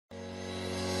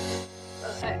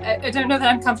I don't know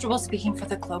that I'm comfortable speaking for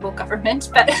the global government,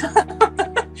 but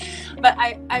but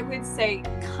I would say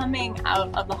coming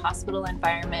out of the hospital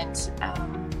environment,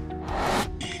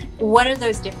 what are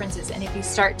those differences? And if you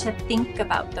start to think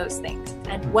about those things,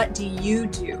 and what do you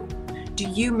do? Do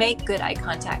you make good eye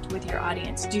contact with your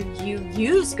audience? Do you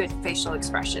use good facial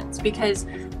expressions? Because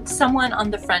someone on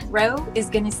the front row is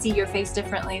going to see your face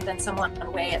differently than someone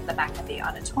way at the back of the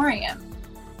auditorium.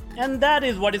 And that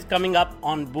is what is coming up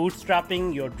on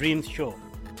Bootstrapping Your Dreams show.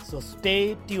 So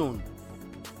stay tuned.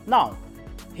 Now,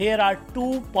 here are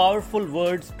two powerful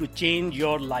words to change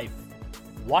your life.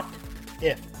 What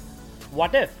if?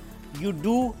 What if you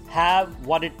do have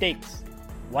what it takes?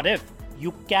 What if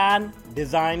you can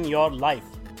design your life?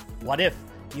 What if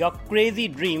your crazy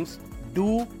dreams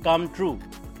do come true?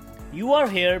 You are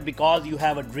here because you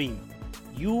have a dream.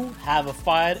 You have a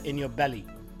fire in your belly.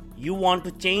 You want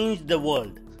to change the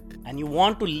world. And you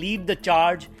want to lead the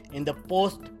charge in the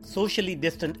post-socially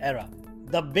distant era.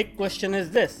 The big question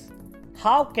is this: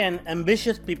 how can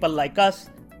ambitious people like us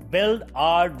build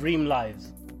our dream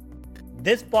lives?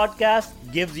 This podcast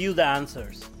gives you the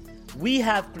answers. We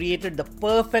have created the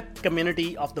perfect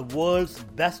community of the world's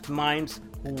best minds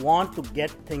who want to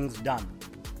get things done,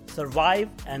 survive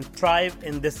and thrive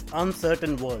in this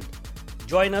uncertain world.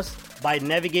 Join us by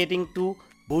navigating to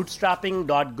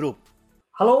bootstrapping.group.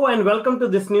 Hello and welcome to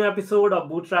this new episode of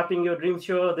Bootstrapping Your Dreams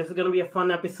show. This is going to be a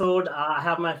fun episode. I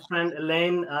have my friend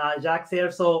Elaine Jacques here.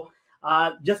 So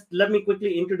just let me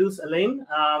quickly introduce Elaine.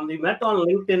 We met on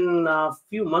LinkedIn a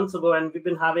few months ago and we've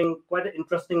been having quite an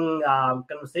interesting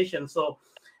conversation. So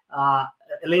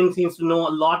Elaine seems to know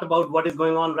a lot about what is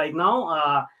going on right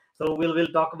now. So we'll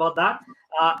talk about that.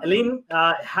 Elaine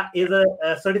is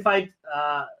a certified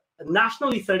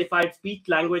nationally certified speech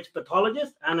language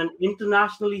pathologist and an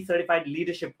internationally certified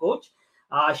leadership coach.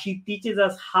 She teaches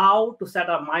us how to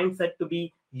set our mindset to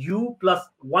be you plus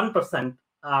 1%,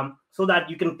 so that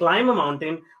you can climb a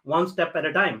mountain one step at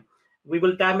a time. We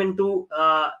will tap into,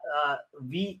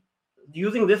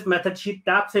 using this method, she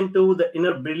taps into the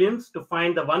inner brilliance to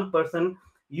find the 1%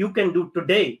 you can do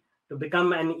today to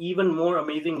become an even more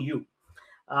amazing you.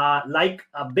 Like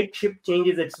a big ship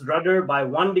changes its rudder by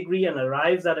 1 degree and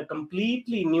arrives at a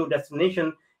completely new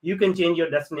destination, you can change your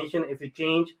destination if you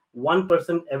change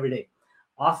 1% every day.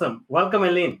 Awesome. Welcome,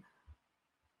 Elaine.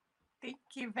 Thank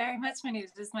you very much, Manoj.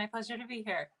 It's my pleasure to be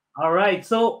here. All right.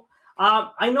 So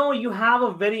I know you have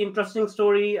a very interesting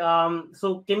story.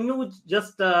 So can you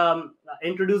just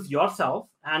introduce yourself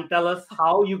and tell us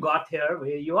how you got here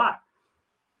where you are?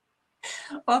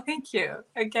 Well, thank you.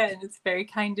 Again, it's very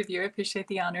kind of you. I appreciate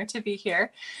the honor to be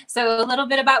here. So a little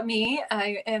bit about me.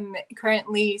 I am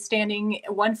currently standing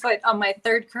 1 foot on my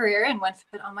third career and 1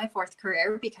 foot on my fourth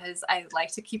career because I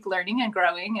like to keep learning and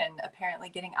growing and apparently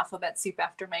getting alphabet soup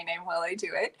after my name while I do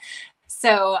it.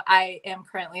 So I am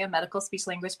currently a medical speech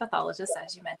language pathologist.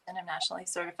 As you mentioned, I'm nationally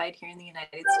certified here in the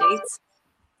United States.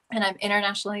 And I'm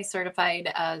internationally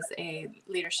certified as a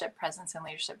leadership presence and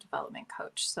leadership development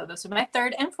coach. So those are my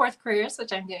third and fourth careers,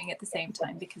 which I'm doing at the same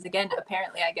time because, again,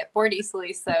 apparently I get bored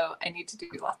easily, so I need to do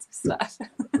lots of stuff.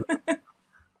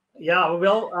 Yeah,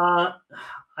 well,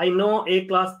 I know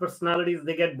A-class personalities,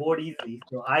 they get bored easily.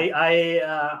 So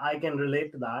I can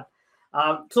relate to that.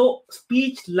 So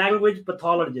speech language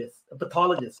pathologist,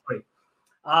 right?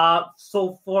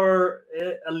 So for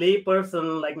a lay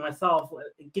person like myself,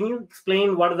 can you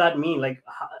explain what does that mean? Like,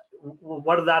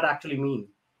 what does that actually mean?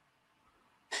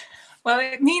 Well,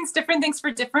 it means different things for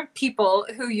different people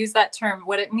who use that term.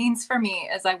 What it means for me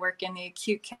is I work in the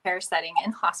acute care setting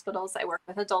in hospitals. I work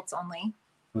with adults only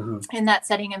in that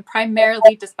setting. And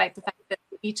primarily, despite the fact that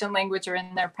speech and language are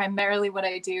in there, primarily what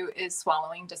I do is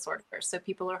swallowing disorders. So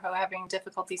people who are having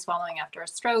difficulty swallowing after a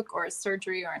stroke or a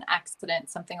surgery or an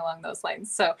accident, something along those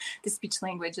lines. So the speech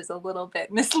language is a little bit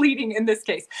misleading in this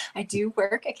case. I do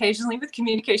work occasionally with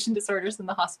communication disorders in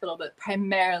the hospital, but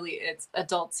primarily it's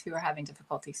adults who are having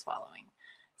difficulty swallowing.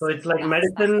 So it's like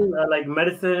medicine,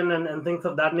 and things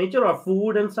of that nature, or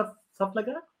food and stuff like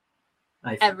that?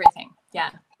 Everything,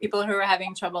 yeah. People who are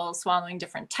having trouble swallowing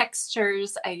different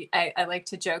textures. I like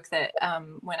to joke that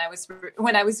when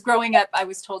I was growing up, I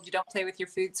was told you don't play with your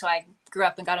food. So I grew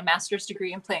up and got a master's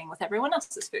degree in playing with everyone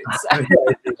else's food. So.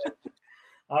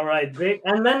 All right, great.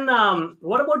 And then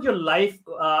what about your life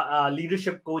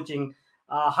leadership coaching?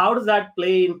 How does that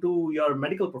play into your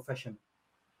medical profession?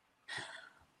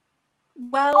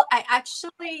 Well,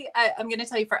 I'm going to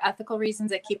tell you for ethical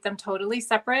reasons, I keep them totally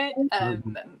separate.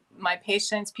 My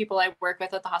patients, people I work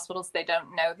with at the hospitals, they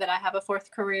don't know that I have a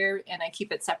fourth career, and I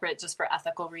keep it separate just for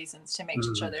ethical reasons to make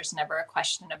sure there's never a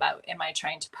question about, am I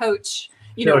trying to poach,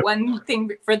 one thing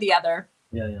for the other.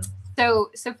 Yeah. So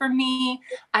for me,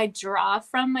 I draw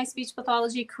from my speech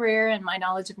pathology career and my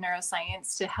knowledge of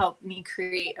neuroscience to help me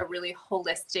create a really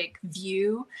holistic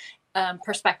view,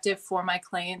 perspective for my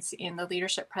clients in the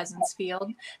leadership presence field.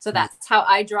 So that's how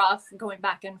I draw going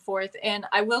back and forth. And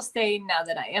I will say now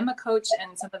that I am a coach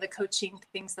and some of the coaching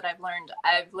things that I've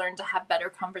learned to have better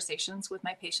conversations with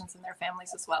my patients and their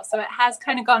families as well. So it has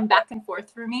kind of gone back and forth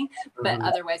for me, but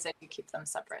otherwise I do keep them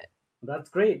separate. That's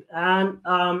great. And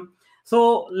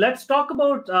so let's talk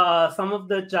about some of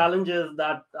the challenges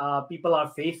that people are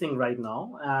facing right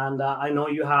now. And I know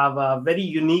you have a very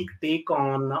unique take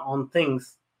on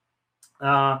things.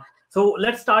 So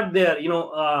let's start there.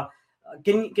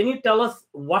 Can you tell us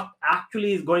what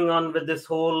actually is going on with this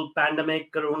whole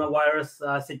pandemic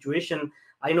coronavirus situation?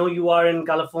 I know you are in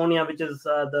California, which is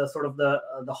the sort of the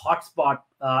hotspot,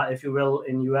 if you will,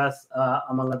 in US,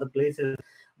 among other places.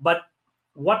 But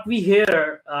what we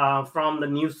hear from the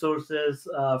news sources,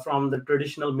 from the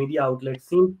traditional media outlets,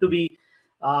 seems to be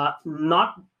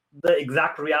not the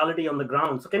exact reality on the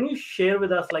ground. So can you share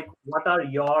with us, like, what are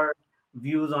your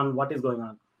views on what is going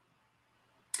on?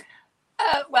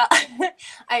 Well,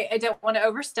 I don't want to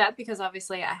overstep because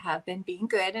obviously I have been being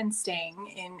good and staying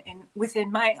in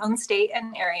within my own state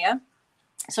and area.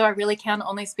 So I really can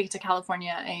only speak to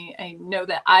California. I know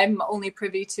that I'm only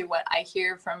privy to what I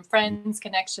hear from friends,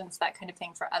 connections, that kind of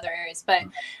thing for other areas. But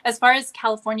as far as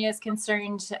California is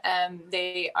concerned,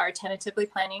 they are tentatively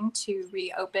planning to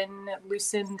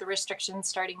loosen the restrictions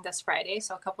starting this Friday,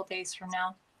 so a couple days from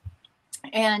now.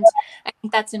 And I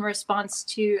think that's in response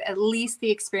to at least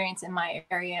the experience in my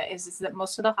area is that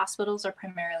most of the hospitals are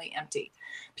primarily empty.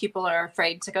 People are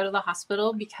afraid to go to the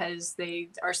hospital because they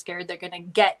are scared they're going to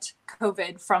get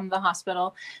COVID from the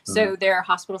hospital. So there are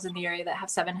hospitals in the area that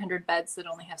have 700 beds that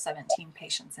only have 17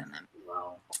 patients in them.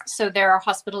 Wow. So there are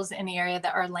hospitals in the area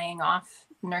that are laying off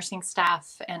nursing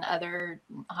staff and other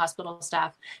hospital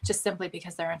staff just simply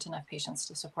because there aren't enough patients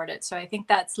to support it. So I think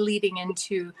that's leading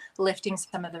into lifting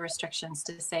some of the restrictions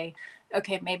to say,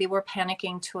 okay, maybe we're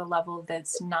panicking to a level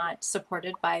that's not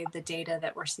supported by the data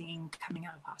that we're seeing coming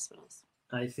out of hospitals.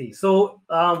 I see. So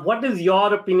what is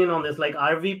your opinion on this? Like,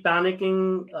 are we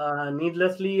panicking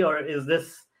needlessly, or is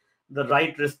this the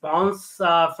right response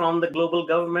from the global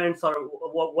governments, or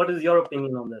what is your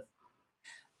opinion on this?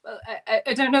 Well,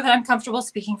 I don't know that I'm comfortable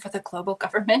speaking for the global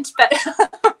government, but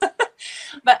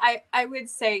but I would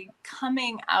say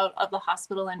coming out of the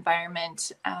hospital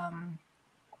environment,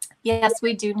 yes,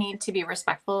 we do need to be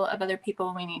respectful of other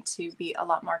people. We need to be a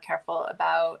lot more careful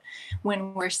about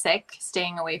when we're sick,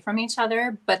 staying away from each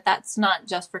other. But that's not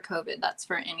just for COVID. That's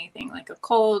for anything like a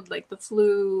cold, like the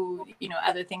flu,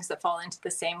 other things that fall into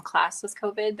the same class as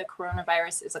COVID. The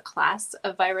coronavirus is a class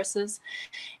of viruses.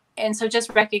 And so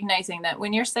just recognizing that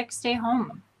when you're sick, stay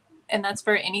home. And that's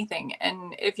for anything.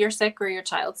 And if you're sick or your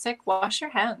child's sick, wash your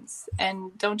hands.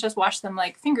 And don't just wash them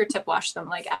like fingertip wash them,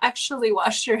 like actually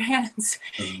wash your hands.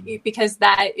 Because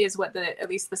that is what at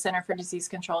least the Center for Disease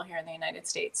Control here in the United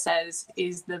States says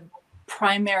is the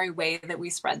primary way that we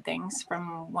spread things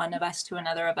from one of us to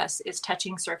another of us is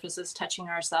touching surfaces, touching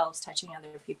ourselves, touching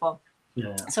other people.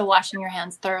 Yeah. So washing your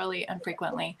hands thoroughly and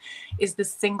frequently is the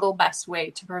single best way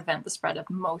to prevent the spread of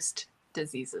most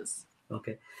diseases.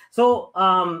 Okay. So,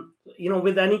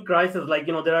 with any crisis, like,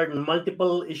 there are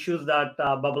multiple issues that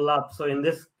bubble up. So in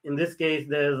this case,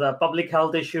 there's a public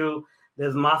health issue,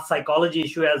 there's mass psychology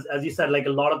issue. As you said, like, a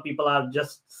lot of people are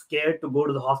just scared to go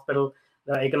to the hospital.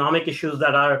 There are economic issues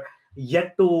that are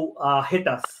yet to hit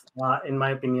us, in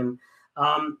my opinion.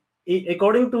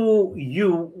 According to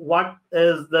you, what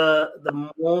is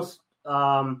the most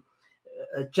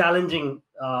challenging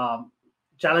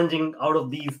out of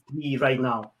these three right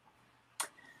now?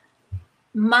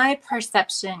 My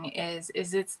perception is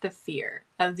it's the fear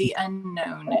of the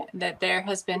unknown, that there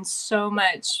has been so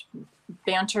much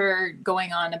banter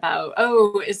going on about,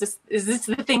 is this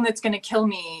the thing that's going to kill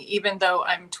me, even though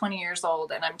I'm 20 years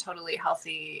old and I'm totally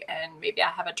healthy and maybe I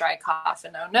have a dry cough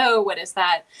and oh no, what is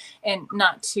that? And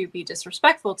not to be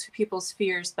disrespectful to people's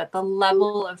fears, but the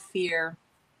level of fear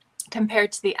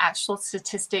compared to the actual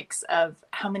statistics of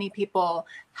how many people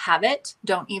have it,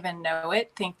 don't even know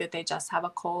it, think that they just have a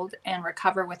cold and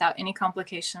recover without any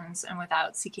complications and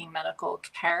without seeking medical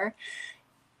care,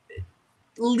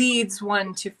 leads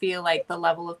one to feel like the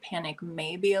level of panic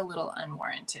may be a little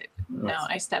unwarranted. Now,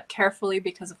 I step carefully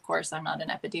because, of course, I'm not an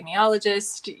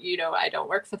epidemiologist. I don't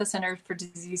work for the Center for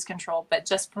Disease Control, but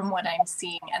just from what I'm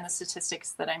seeing and the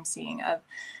statistics that I'm seeing of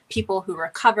people who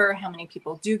recover, how many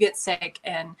people do get sick,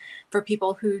 and for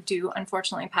people who do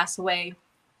unfortunately pass away,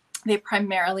 they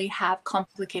primarily have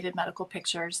complicated medical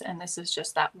pictures. And this is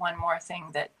just that one more thing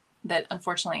that that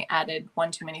unfortunately added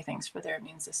one too many things for their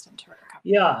immune system to recover.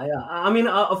 Yeah, yeah. I mean,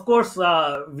 of course,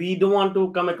 we don't want to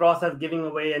come across as giving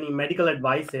away any medical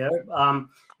advice here,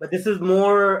 but this is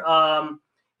more,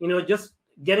 just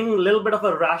getting a little bit of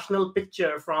a rational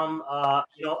picture from,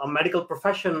 a medical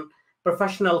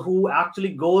professional who actually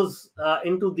goes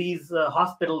into these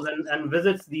hospitals and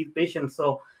visits these patients.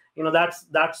 So,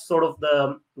 that's sort of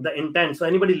the intent. So,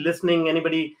 anybody listening,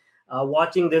 anybody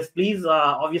watching this, please,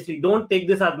 obviously, don't take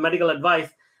this as medical advice,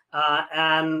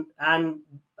 and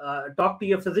talk to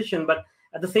your physician. But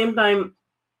at the same time,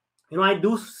 I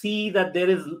do see that there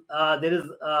is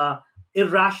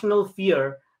irrational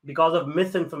fear because of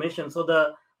misinformation. So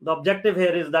the objective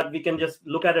here is that we can just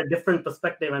look at a different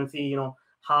perspective and see,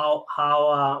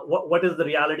 what is the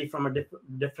reality from a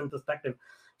different perspective.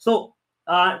 So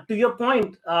to your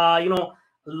point, a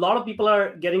lot of people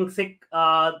are getting sick.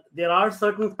 There are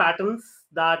certain patterns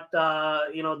that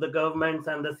the governments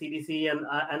and the CDC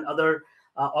and other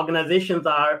organizations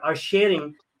are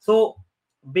sharing. So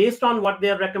based on what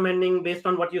they're recommending, based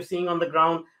on what you're seeing on the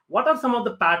ground, what are some of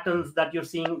the patterns that you're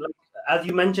seeing? Like, as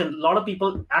you mentioned, a lot of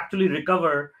people actually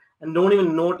recover and don't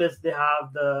even notice they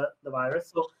have the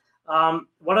virus. So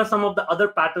what are some of the other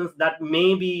patterns that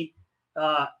may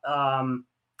not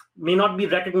be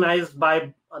recognized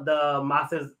by the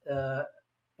masses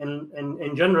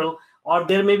in general, or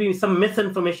there may be some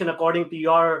misinformation according to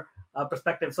your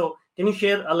perspective? So can you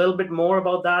share a little bit more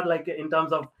about that, like in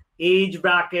terms of age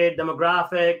bracket,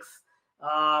 demographics,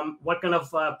 what kind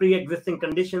of pre-existing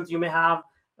conditions you may have,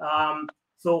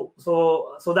 so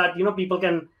that people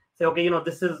can say, okay,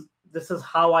 this is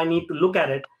how I need to look at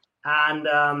it,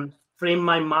 and frame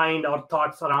my mind or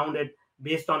thoughts around it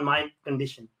based on my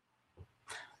condition.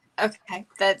 Okay,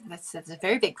 that's a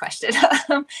very big question.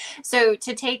 So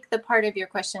to take the part of your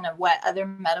question of what other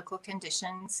medical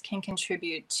conditions can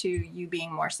contribute to you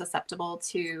being more susceptible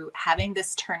to having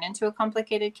this turn into a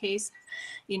complicated case,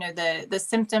 the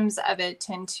symptoms of it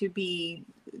tend to be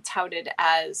touted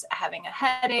as having a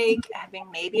headache, having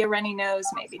maybe a runny nose,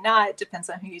 maybe not, depends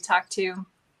on who you talk to.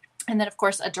 And then, of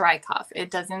course, a dry cough.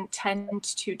 It doesn't tend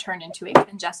to turn into a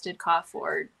congested cough,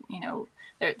 or,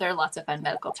 there are lots of fun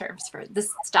medical terms for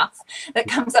this stuff that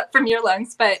comes up from your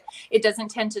lungs, but it doesn't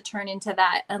tend to turn into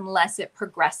that unless it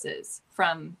progresses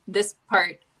from this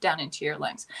part down into your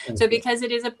lungs. So because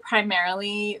it is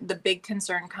primarily, the big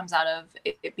concern comes out of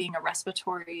it being a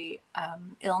respiratory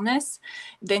illness,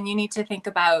 then you need to think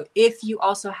about if you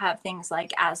also have things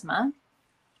like asthma,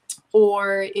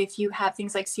 or if you have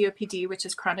things like COPD, which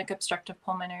is chronic obstructive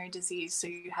pulmonary disease, so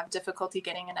you have difficulty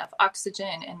getting enough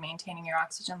oxygen and maintaining your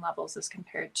oxygen levels as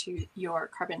compared to your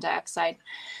carbon dioxide.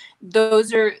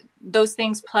 Those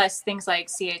things, plus things like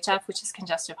CHF, which is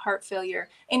congestive heart failure,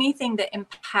 anything that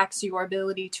impacts your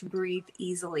ability to breathe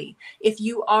easily. If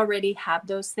you already have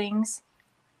those things,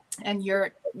 and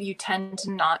you tend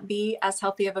to not be as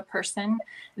healthy of a person,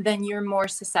 then you're more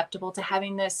susceptible to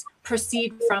having this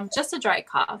proceed from just a dry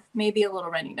cough, maybe a little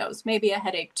runny nose, maybe a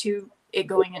headache, to it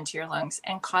going into your lungs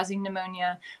and causing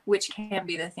pneumonia, which can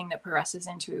be the thing that progresses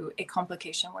into a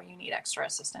complication where you need extra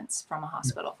assistance from a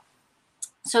hospital.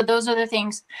 So those are the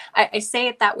things. I say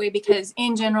it that way because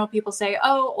in general, people say,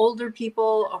 oh, older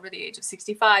people over the age of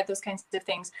 65, those kinds of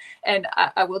things. And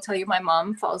I will tell you, my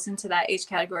mom falls into that age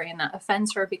category, and that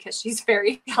offends her because she's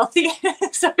very healthy.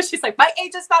 So she's like, my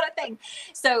age is not a thing.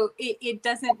 So it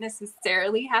doesn't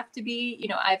necessarily have to be,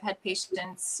 I've had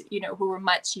patients, who were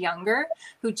much younger,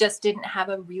 who just didn't have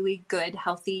a really good,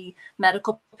 healthy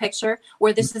medical picture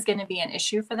where this is going to be an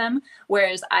issue for them.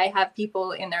 Whereas I have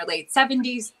people in their late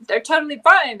 70s, they're totally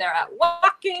fine. They're out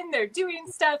walking, they're doing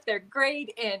stuff, they're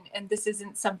great. And this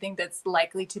isn't something that's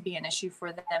likely to be an issue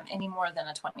for them any more than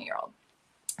a 20-year-old.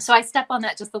 So I step on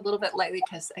that just a little bit lightly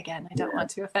because, again, I don't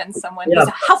want to offend someone who's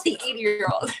a healthy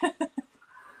 80-year-old.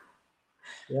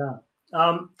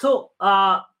 So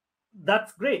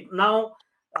that's great. Now,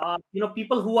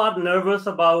 people who are nervous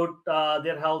about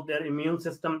their health, their immune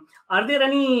system, are there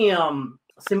any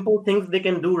simple things they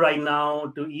can do right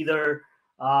now to either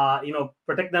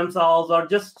protect themselves or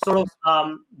just sort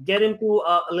of get into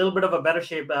a little bit of a better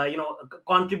shape,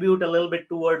 contribute a little bit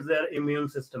towards their immune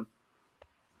system?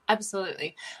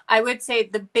 Absolutely. I would say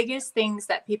the biggest things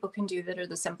that people can do that are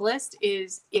the simplest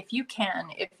is if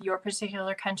your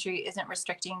particular country isn't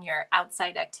restricting your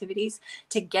outside activities,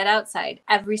 to get outside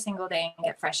every single day and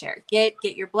get fresh air. Get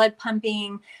your blood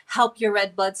pumping, help your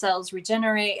red blood cells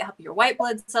regenerate, help your white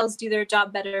blood cells do their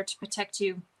job better to protect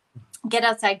you. Get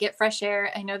outside, get fresh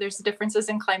air. I know there's differences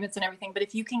in climates and everything, but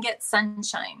if you can get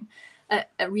sunshine,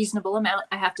 a reasonable amount.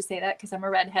 I have to say that because I'm a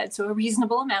redhead, so a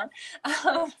reasonable amount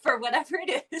for whatever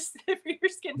it is for your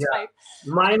skin type.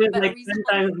 Mine is like 10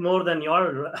 times more than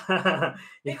your.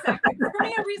 Exactly. For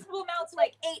me, a reasonable amount's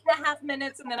like 8.5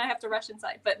 minutes, and then I have to rush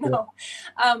inside. But no.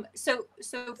 So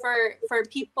for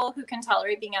people who can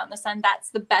tolerate being out in the sun, that's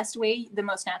the best way, the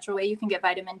most natural way you can get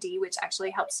vitamin D, which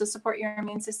actually helps to support your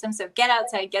immune system. So get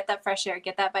outside, get that fresh air,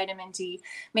 get that vitamin D.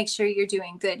 Make sure you're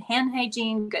doing good hand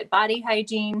hygiene, good body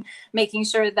hygiene, making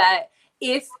sure that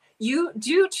if you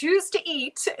do choose to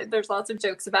eat, there's lots of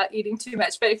jokes about eating too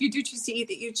much, but if you do choose to eat,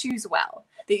 that you choose well,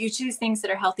 that you choose things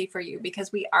that are healthy for you,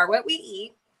 because we are what we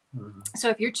eat. So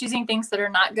if you're choosing things that are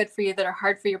not good for you, that are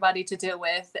hard for your body to deal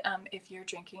with, if you're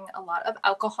drinking a lot of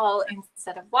alcohol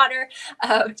instead of water,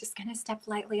 just going to step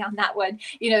lightly on that one.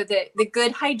 You know, the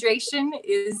good hydration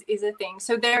is a thing.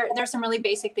 So there's some really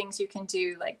basic things you can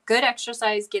do, like good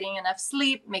exercise, getting enough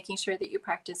sleep, making sure that you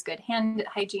practice good hand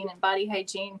hygiene and body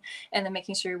hygiene, and then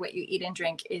making sure what you eat and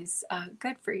drink is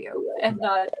good for you and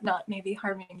not maybe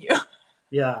harming you.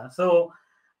 Yeah. So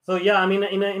yeah, I mean,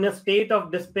 in a state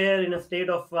of despair, in a state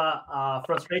of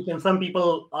frustration, some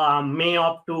people may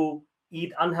opt to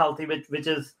eat unhealthy, which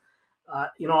is,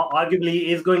 arguably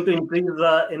is going to increase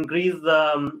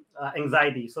the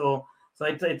anxiety. So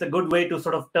it's a good way to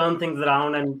sort of turn things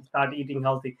around and start eating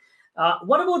healthy.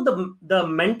 What about the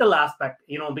mental aspect?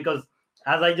 You know, because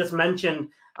as I just mentioned,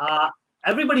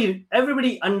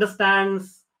 everybody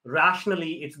understands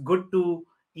rationally it's good to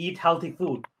eat healthy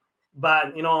food.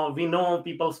 But, we know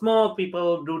people smoke,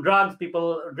 people do drugs,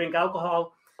 people drink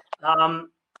alcohol.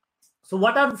 So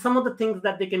what are some of the things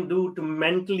that they can do to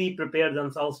mentally prepare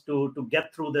themselves to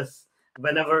get through this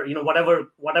whenever,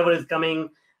 whatever is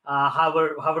coming,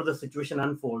 however the situation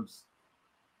unfolds?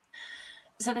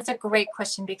 So that's a great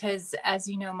question, because as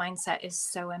you know, mindset is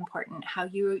so important. How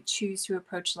you choose to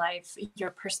approach life,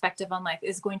 your perspective on life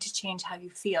is going to change how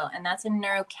you feel. And that's a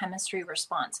neurochemistry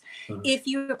response. If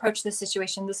you approach the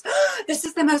situation, this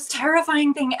is the most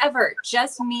terrifying thing ever.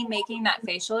 Just me making that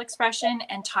facial expression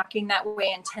and talking that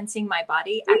way and tensing my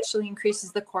body actually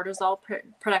increases the cortisol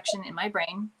production in my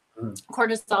brain.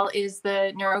 Cortisol is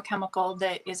the neurochemical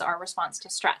that is our response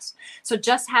to stress. So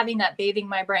just having that bathing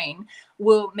my brain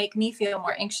will make me feel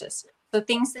more anxious. So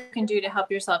things that you can do to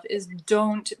help yourself is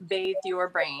don't bathe your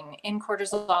brain in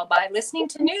cortisol by listening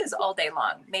to news all day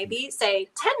long. Maybe say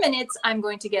 10 minutes, I'm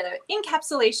going to get an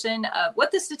encapsulation of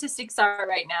what the statistics are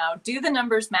right now. Do the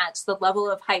numbers match the level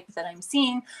of hype that I'm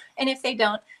seeing? And if they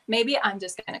don't, maybe I'm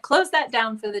just going to close that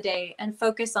down for the day and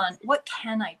focus on what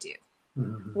can I do?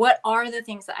 What are the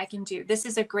things that I can do? This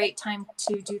is a great time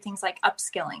to do things like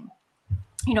upskilling.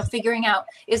 Figuring out,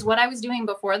 is what I was doing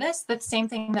before this the same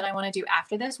thing that I want to do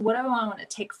after this? What do I want to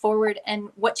take forward, and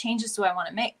what changes do I want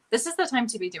to make? This is the time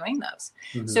to be doing those.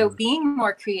 So being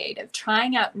more creative,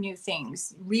 trying out new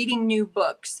things, reading new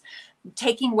books,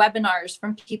 taking webinars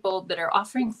from people that are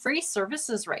offering free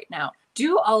services right now.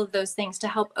 Do all of those things to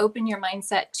help open your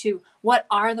mindset to what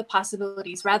are the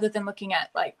possibilities, rather than looking at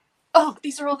like, oh,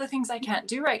 these are all the things I can't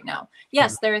do right now.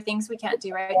 Yes, there are things we can't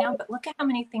do right now, but look at how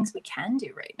many things we can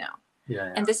do right now.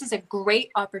 Yeah. And this is a great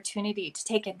opportunity to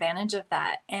take advantage of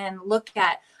that and look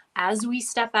at, as we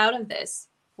step out of this,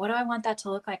 what do I want that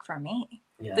to look like for me?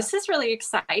 Yeah. This is really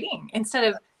exciting instead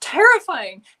of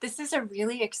terrifying. This is a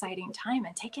really exciting time,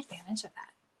 and take advantage of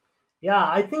that. Yeah,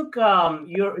 I think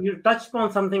you touched upon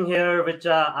something here, which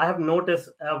I have noticed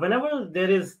whenever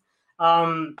there is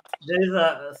some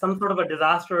sort of a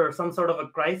disaster or some sort of a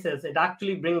crisis, it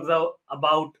actually brings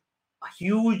about a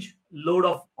huge load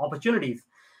of opportunities.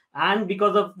 And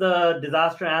because of the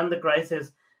disaster and the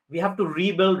crisis, we have to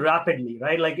rebuild rapidly,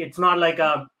 right? Like it's not like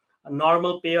a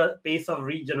normal pace of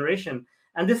regeneration.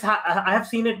 And this, I have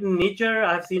seen it in nature,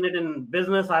 I've seen it in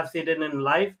business, I've seen it in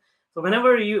life. So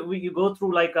whenever you go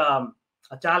through like a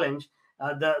challenge,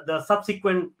 the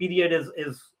subsequent period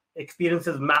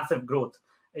experiences massive growth.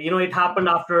 It happened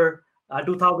after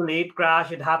 2008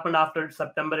 crash. It happened after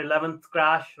September 11th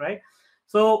crash, right?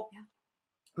 So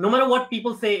no matter what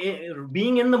people say,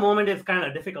 being in the moment is kind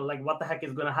of difficult. Like, what the heck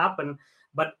is going to happen?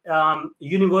 But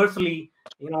universally,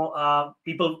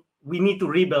 people, we need to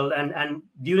rebuild. And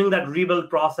during that rebuild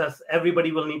process,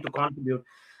 everybody will need to contribute.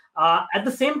 At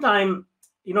the same time,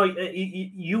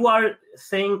 you are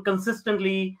saying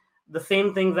consistently the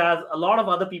same things as a lot of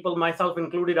other people, myself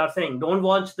included, are saying. Don't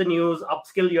watch the news,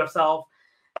 upskill yourself.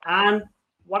 And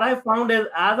what I found is,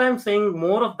 as I'm saying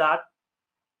more of that,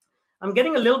 I'm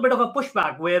getting a little bit of a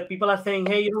pushback where people are saying,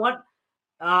 hey, you know what?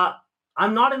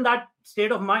 I'm not in that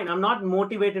state of mind. I'm not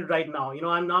motivated right now.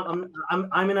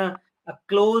 I'm in a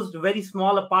closed, very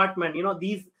small apartment.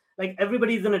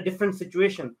 Everybody's in a different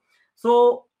situation.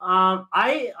 So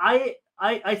I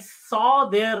saw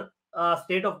their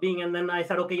state of being, and then I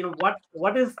said, okay,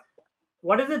 what is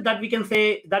it that we can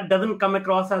say that doesn't come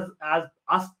across as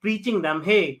us preaching them,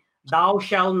 hey, thou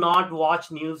shall not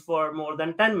watch news for more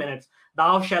than 10 minutes,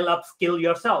 thou shall upskill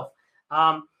yourself.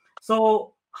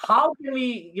 So how can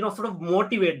we sort of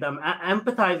motivate them,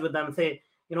 empathize with them, say,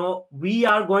 we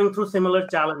are going through similar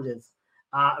challenges,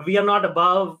 we are not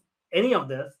above any of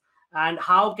this, and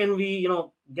how can we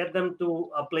get them to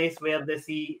a place where they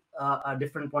see a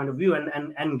different point of view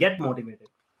and get motivated.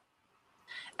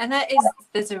 And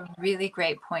that's a really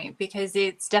great point, because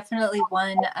it's definitely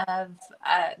one of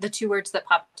the two words that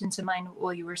popped into mind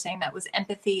while you were saying that was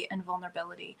empathy and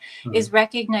vulnerability. Mm-hmm. Is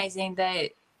recognizing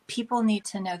that people need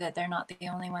to know that they're not the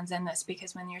only ones in this,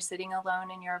 because when you're sitting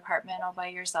alone in your apartment all by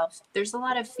yourself, there's a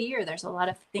lot of fear. There's a lot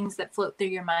of things that float through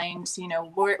your mind,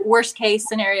 worst case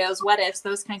scenarios, what ifs,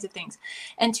 those kinds of things.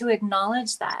 And to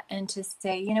acknowledge that and to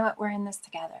say, you know what, we're in this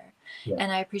together. Yeah.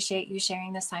 And I appreciate you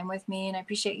sharing this time with me, and I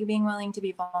appreciate you being willing to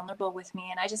be vulnerable with me.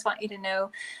 And I just want you to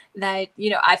know that,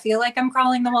 I feel like I'm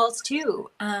crawling the walls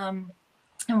too.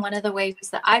 And one of the ways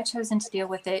that I've chosen to deal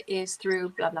with it is through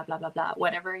blah, blah, blah, blah, blah,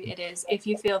 whatever it is. If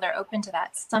you feel they're open to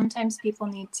that, sometimes people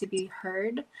need to be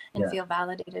heard and feel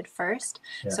validated first.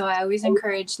 Yeah. So I always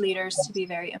encourage leaders to be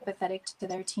very empathetic to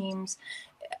their teams.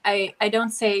 I don't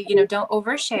say, don't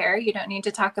overshare. You don't need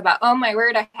to talk about, oh my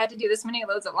word, I had to do this many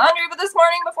loads of laundry this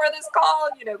morning before this call,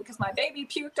 because my baby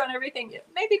puked on everything.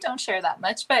 Maybe don't share that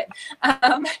much, but,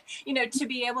 to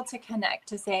be able to connect,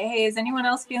 to say, hey, is anyone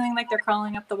else feeling like they're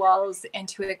crawling up the walls, and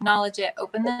to acknowledge it,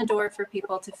 open the door for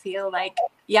people to feel like,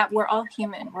 yeah, we're all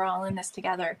human. We're all in this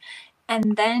together.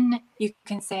 And then you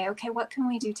can say, okay, what can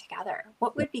we do together?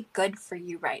 What would be good for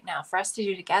you right now for us to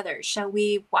do together? Shall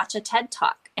we watch a TED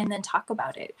Talk and then talk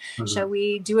about it? Mm-hmm. Shall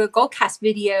we do a Goalcast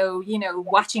video,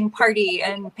 watching party,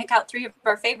 and pick out 3 of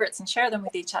our favorites and share them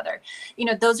with each other?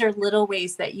 Those are little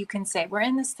ways that you can say, we're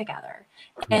in this together,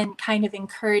 and kind of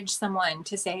encourage someone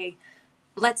to say,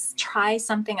 let's try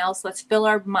something else. Let's fill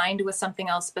our mind with something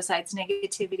else besides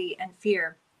negativity and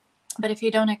fear. But if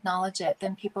you don't acknowledge it,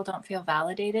 then people don't feel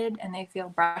validated, and they feel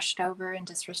brushed over and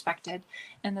disrespected.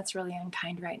 And that's really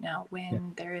unkind right now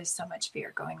when there is so much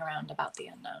fear going around about the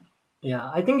unknown.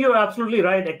 Yeah, I think you're absolutely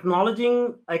right.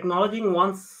 Acknowledging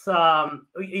once,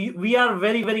 we are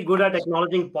very, very good at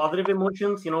acknowledging positive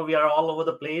emotions. We are all over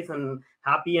the place and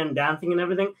happy and dancing and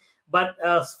everything. But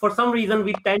for some reason,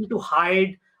 we tend to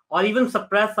hide or even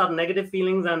suppress our negative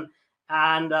feelings.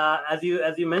 And as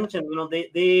you mentioned,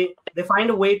 they find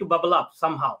a way to bubble up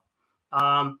somehow,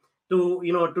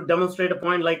 to demonstrate a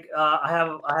point. Like I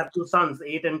have 2 sons,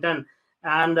 8 and 10,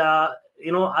 and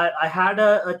I had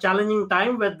a challenging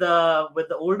time with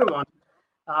the older one,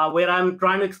 where I'm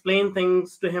trying to explain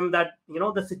things to him that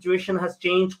the situation has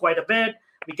changed quite a bit.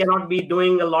 We cannot be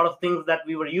doing a lot of things that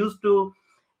we were used to,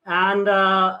 and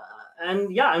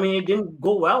yeah, I mean, it didn't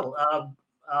go well.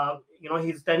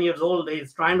 He's 10 years old.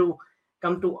 He's trying to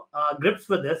come to grips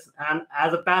with this, and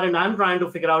as a parent, I'm trying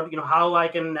to figure out how I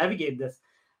can navigate this.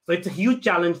 So it's a huge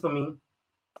challenge for me.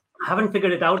 I haven't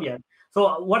figured it out yet.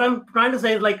 So what I'm trying to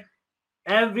say is, like,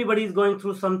 everybody's going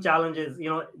through some challenges.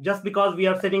 Just because we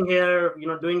are sitting here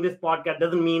doing this podcast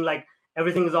doesn't mean like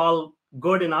everything is all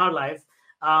good in our lives,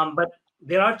 but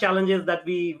there are challenges that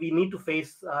we need to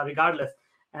face regardless.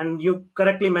 And you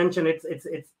correctly mentioned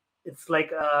it's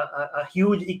like a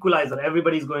huge equalizer.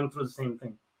 Everybody's going through the same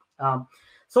thing.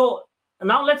 So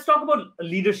now let's talk about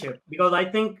leadership, because I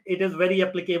think it is very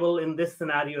applicable in this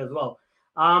scenario as well.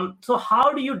 So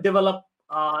how do you develop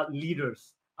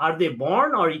leaders? Are they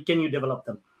born, or can you develop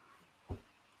them?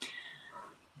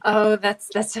 Oh,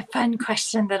 that's a fun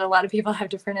question that a lot of people have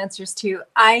different answers to.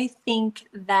 I think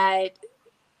that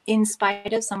in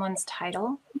spite of someone's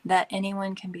title, that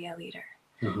anyone can be a leader.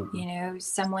 Mm-hmm.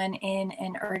 Someone in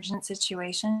an urgent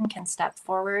situation can step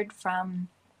forward from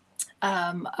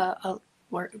I'm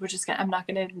not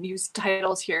going to use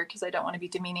titles here because I don't want to be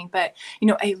demeaning, but,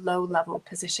 a low level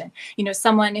position.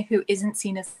 Someone who isn't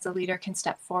seen as a leader can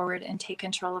step forward and take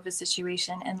control of a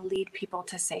situation and lead people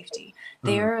to safety.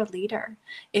 They are a leader.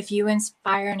 If you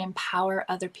inspire and empower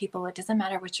other people, it doesn't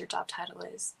matter what your job title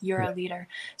is, you're a leader.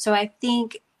 So I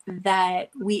think that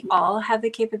we all have the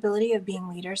capability of being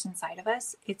leaders inside of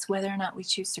us. It's whether or not we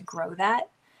choose to grow that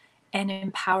and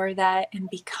empower that and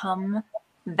become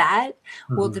that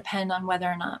will depend on whether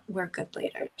or not we're good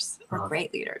leaders or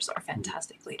great leaders or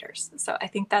fantastic leaders. So I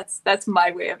think that's my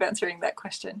way of answering that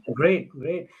question. Great.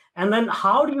 And then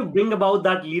how do you bring about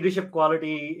that leadership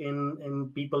quality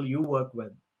in people you work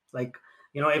with? Like,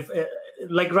 if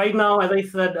like right now, as I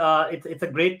said, it's a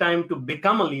great time to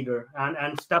become a leader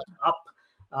and step up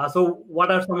So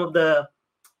what are some of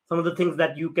the things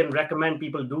that you can recommend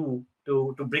people do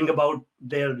to bring about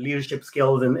their leadership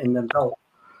skills in themselves?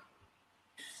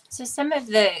 So some of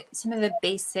the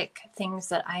basic things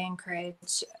that I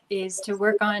encourage is to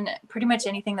work on pretty much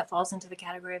anything that falls into the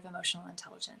category of emotional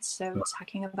intelligence. So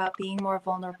talking about being more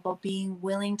vulnerable, being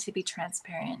willing to be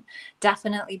transparent,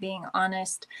 definitely being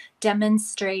honest,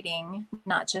 demonstrating,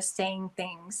 not just saying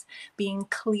things, being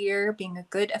clear, being a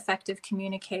good, effective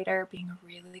communicator, being a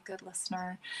really good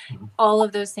listener. All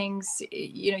of those things,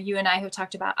 you and I have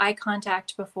talked about eye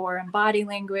contact before and body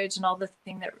language and all the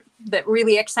things that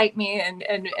really excite me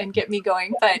and get me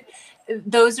going. But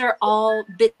those are all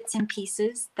bits and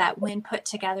pieces that, when put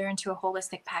together into a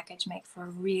holistic package, make for a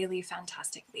really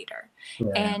fantastic leader.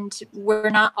 Yeah. And we're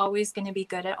not always going to be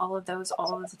good at all of those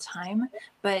all of the time,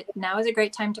 but now is a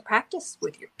great time to practice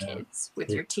with your kids, with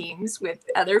your teams, with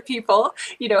other people,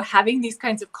 having these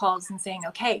kinds of calls and saying,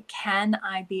 okay, can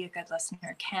I be a good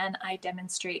listener? Can I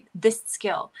demonstrate this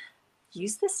skill?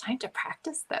 Use this time to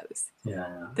practice those.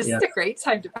 This is a great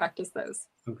time to practice those.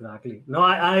 Exactly. No,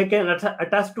 I can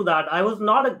attest to that.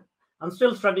 I'm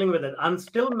still struggling with it. I'm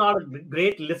still not a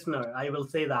great listener, I will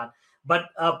say that. But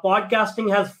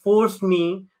podcasting has forced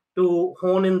me to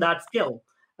hone in that skill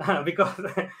because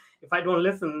if I don't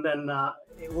listen, then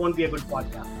it won't be a good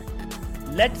podcast.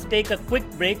 Let's take a quick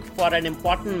break for an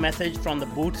important message from the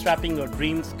Bootstrapping Your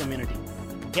Dreams community.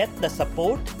 Get the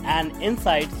support and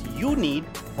insights you need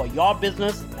for your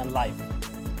business and life.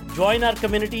 Join our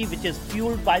community, which is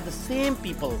fueled by the same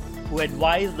people who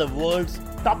advise the world's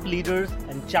top leaders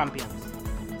and champions.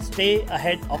 Stay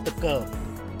ahead of the curve.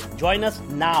 Join us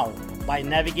now by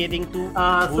navigating to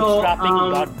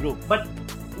bootstrapping.group. But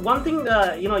one thing,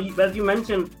 as you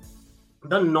mentioned,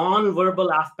 the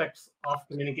non-verbal aspects of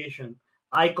communication,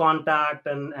 eye contact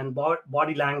and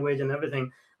body language and everything,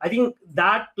 I think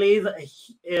that plays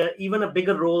even a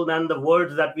bigger role than the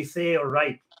words that we say or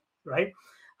write, right?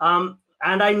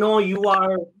 And I know you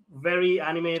are very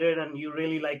animated and you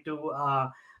really like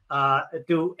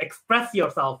to express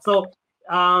yourself. So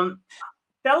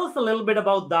tell us a little bit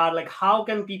about that. Like, how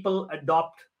can people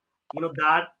adopt,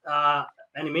 that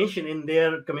animation in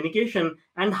their communication,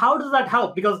 and how does that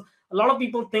help? Because a lot of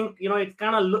people think, it's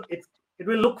kind of it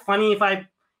will look funny if I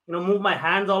move my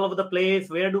hands all over the place.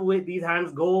 Where do these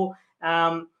hands go?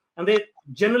 And they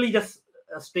generally just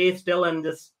stay still and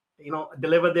just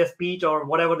deliver their speech or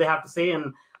whatever they have to say,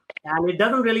 and it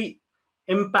doesn't really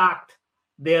impact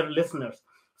their listeners.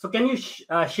 So can you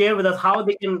share with us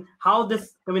how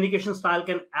this communication style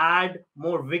can add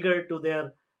more vigor to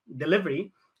their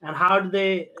delivery, and how do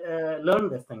they learn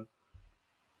this thing?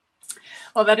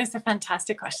 Well, that is a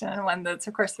fantastic question, and one that's,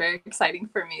 of course, very exciting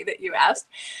for me that you asked.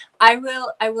 I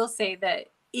will say that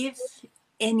if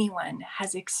anyone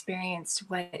has experienced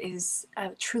what is a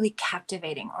truly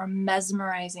captivating or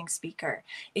mesmerizing speaker,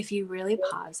 if you really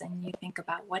pause and you think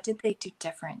about what did they do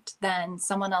different than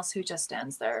someone else who just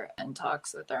stands there and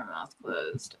talks with their mouth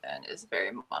closed and is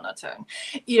very monotone,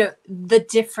 the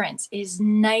difference is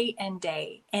night and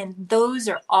day. And those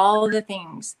are all the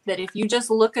things that, if you just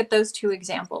look at those two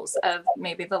examples of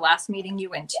maybe the last meeting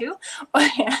you went to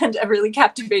and a really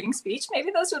captivating speech, maybe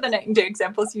those are the night and day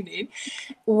examples you need.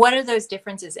 What are those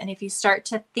differences? And if you start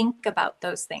to think about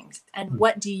those things, and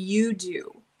what do you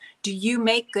do? Do you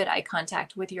make good eye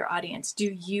contact with your audience?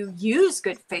 Do you use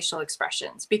good facial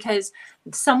expressions? Because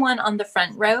someone on the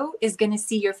front row is going to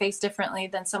see your face differently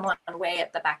than someone way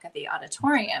at the back of the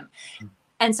auditorium.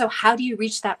 And so how do you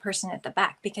reach that person at the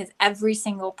back? Because every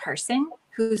single person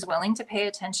who's willing to pay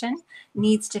attention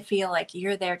needs to feel like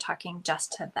you're there talking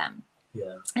just to them.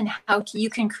 Yeah. And how you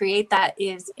can create that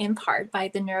is in part by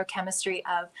the neurochemistry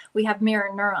of, we have mirror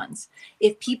neurons.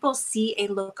 If people see a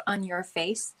look on your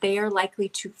face, they are likely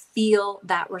to feel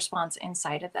that response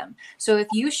inside of them. So if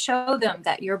you show them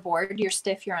that you're bored, you're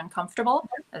stiff, you're uncomfortable,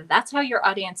 that's how your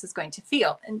audience is going to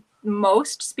feel. And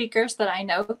most speakers that I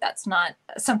know, that's not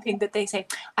something that they say.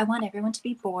 I want everyone to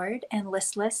be bored and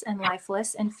listless and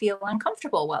lifeless and feel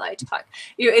uncomfortable while I talk.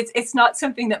 It's not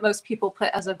something that most people put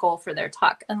as a goal for their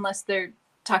talk, unless they're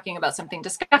talking about something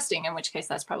disgusting, in which case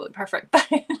that's probably perfect.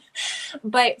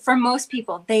 But for most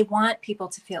people, they want people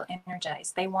to feel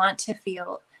energized. They want to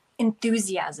feel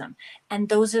enthusiasm. And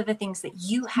those are the things that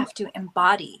you have to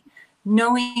embody,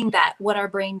 knowing that what our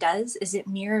brain does is it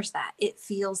mirrors that, it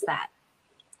feels that.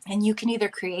 And you can either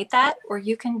create that, or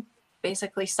you can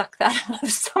basically suck that out of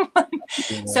someone.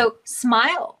 Yeah. So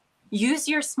smile. Use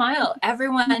your smile.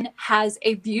 Everyone has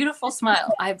a beautiful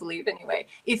smile, I believe anyway.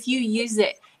 If you use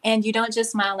it and you don't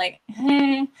just smile like,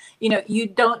 you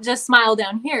don't just smile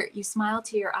down here. You smile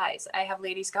to your eyes. I have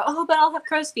ladies go, oh, but I'll have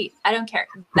crow's feet. I don't care.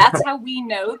 That's how we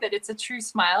know that it's a true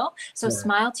smile. So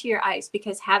smile to your eyes,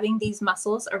 because having these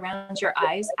muscles around your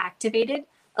eyes activated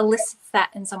elicits that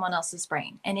in someone else's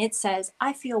brain, and it says,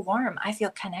 I feel warm, I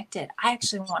feel connected, I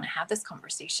actually want to have this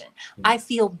conversation, I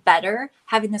feel better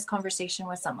having this conversation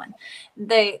with someone.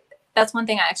 That's one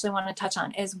thing I actually want to touch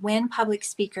on, is when public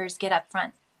speakers get up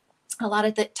front, a lot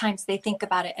of the times they think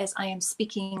about it as, I am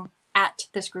speaking at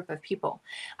this group of people.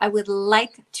 I would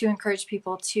like to encourage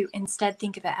people to instead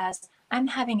think of it as, I'm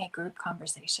having a group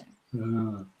conversation.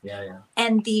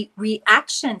 And the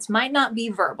reactions might not be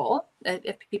verbal,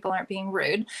 if people aren't being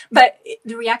rude, but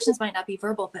the reactions might not be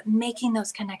verbal, but making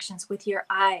those connections with your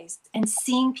eyes and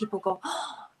seeing people go,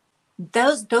 oh,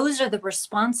 those are the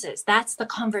responses. That's the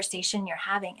conversation you're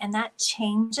having. And that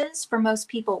changes for most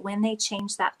people when they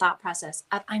change that thought process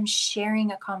of, I'm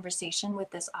sharing a conversation with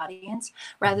this audience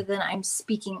rather than I'm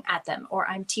speaking at them or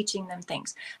I'm teaching them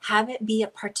things. Have it be a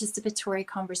participatory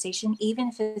conversation, even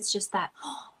if it's just that,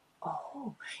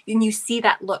 oh, and you see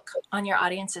that look on your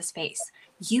audience's face.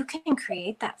 You can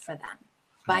create that for them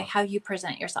by how you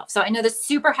present yourself. So I know that's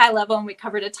super high level and we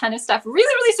covered a ton of stuff really,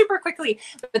 really super quickly,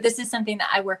 but this is something that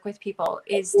I work with people,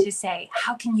 is to say,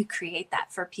 how can you create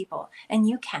that for people? And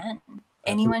you can.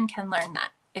 Anyone can learn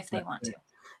that if they want to.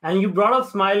 And you brought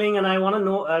up smiling, and I want to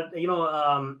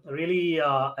know, really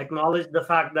acknowledge the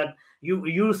fact that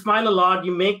you smile a lot,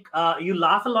 you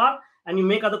laugh a lot, and you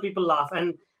make other people laugh,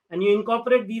 and you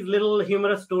incorporate these little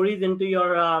humorous stories into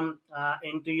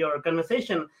your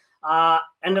conversation.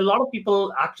 And a lot of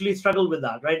people actually struggle with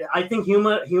that, right? I think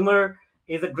humor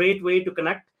is a great way to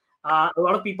connect. A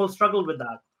lot of people struggle with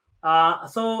that.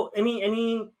 So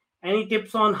any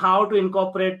tips on how to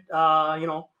incorporate,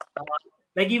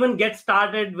 like even get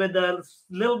started with a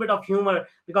little bit of humor?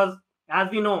 Because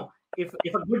as we know, if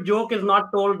a good joke is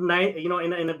not told, in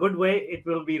a good way, it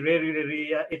will be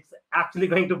really, it's actually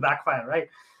going to backfire, right?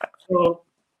 So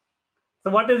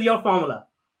what is your formula?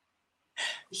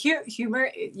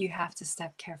 Humor, you have to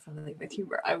step carefully with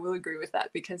humor. I will agree with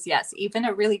that, because yes, even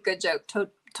a really good joke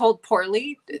told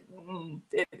poorly,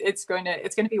 it's going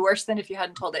to be worse than if you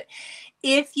hadn't told it.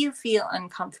 If you feel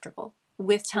uncomfortable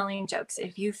with telling jokes,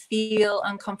 if you feel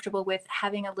uncomfortable with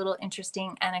having a little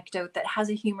interesting anecdote that has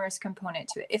a humorous component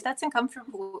to it, if that's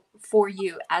uncomfortable for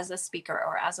you as a speaker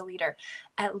or as a leader,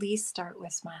 at least start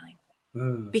with smiling.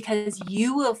 Because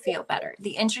you will feel better.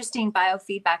 The interesting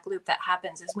biofeedback loop that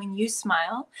happens is when you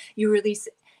smile, you release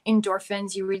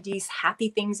endorphins, you release happy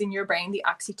things in your brain. The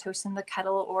oxytocin, the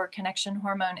cuddle or connection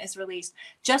hormone, is released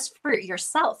just for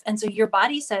yourself. And so your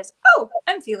body says, oh,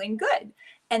 I'm feeling good.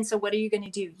 And so what are you going to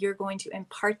do? You're going to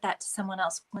impart that to someone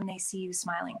else when they see you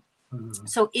smiling.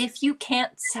 So if you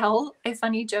can't tell a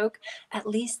funny joke, at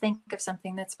least think of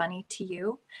something that's funny to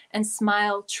you and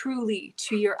smile truly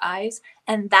to your eyes.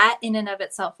 And that in and of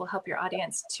itself will help your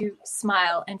audience to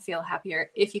smile and feel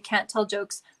happier. If you can't tell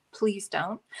jokes, please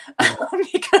don't,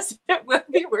 because it will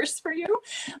be worse for you.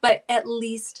 But at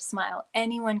least smile.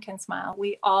 Anyone can smile.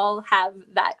 We all have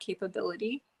that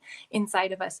capability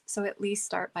inside of us. So at least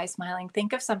start by smiling.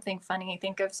 Think of something funny.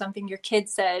 Think of something your kid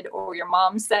said or your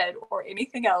mom said or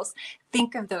anything else.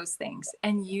 Think of those things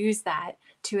and use that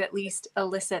to at least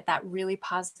elicit that really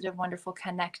positive, wonderful,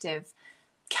 connective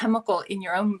chemical in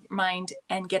your own mind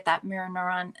and get that mirror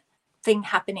neuron thing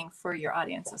happening for your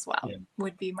audience as well.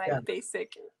 Would be my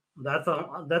basic. That's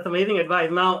amazing advice.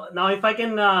 Now if I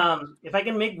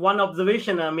can make one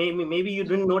observation, maybe you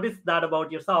didn't notice that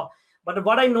about yourself, but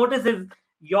what I notice is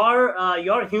your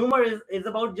humor is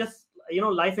about just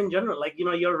life in general, like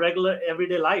your regular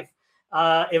everyday life.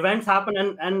 Events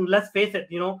happen, and let's face it,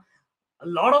 a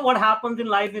lot of what happens in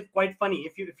life is quite funny.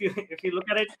 If you look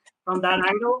at it from that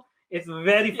angle, it's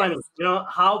very funny.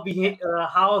 How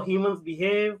humans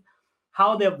behave,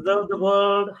 how they observe the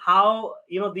world, how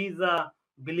these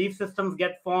belief systems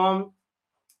get formed.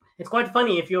 It's quite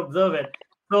funny if you observe it.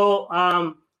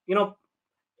 So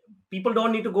people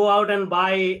don't need to go out and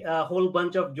buy a whole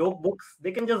bunch of joke books.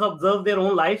 They can just observe their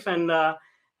own life and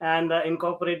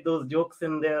incorporate those jokes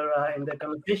in their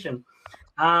conversation.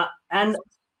 And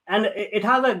it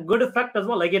has a good effect as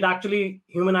well. Like, it actually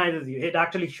humanizes you. It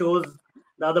actually shows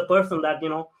the other person that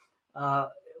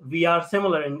we are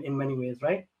similar in many ways,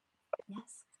 right?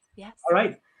 Yes. All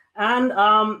right. And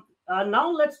now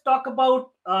let's talk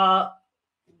about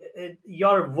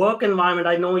your work environment.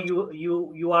 I know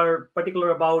you are particular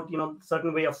about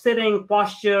certain way of sitting,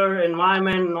 posture,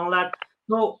 environment, and all that.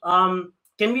 So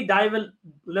can we dive a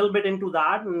little bit into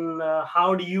that? And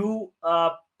how do you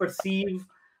perceive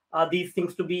these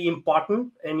things to be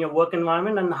important in your work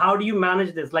environment? And how do you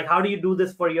manage this? Like, how do you do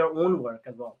this for your own work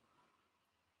as well?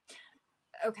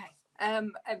 Okay.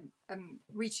 I'm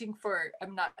reaching for,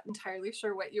 I'm not entirely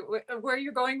sure where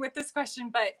you're going with this question,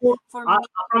 but for me,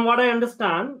 from what I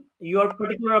understand, you are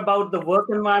particular about the work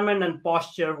environment and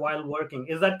posture while working.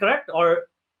 Is that correct? Or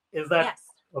is that yes.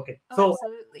 okay? Oh,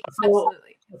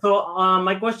 absolutely. So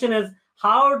my question is,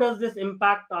 how does this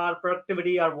impact our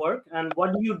productivity, our work, and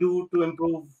what do you do to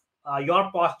improve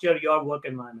your posture, your work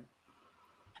environment?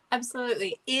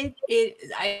 Absolutely.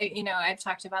 I've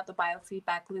talked about the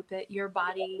biofeedback loop that your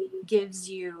body gives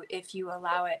you if you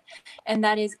allow it. And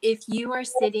that is, if you are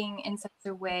sitting in such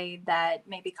a way that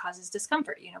maybe causes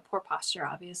discomfort, poor posture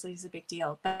obviously is a big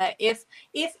deal. But if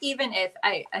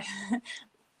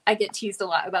I get teased a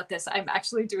lot about this. I'm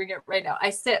actually doing it right now.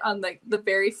 I sit on the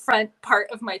very front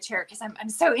part of my chair because I'm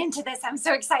so into this. I'm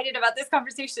so excited about this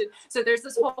conversation. So there's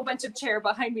this whole bunch of chair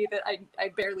behind me that I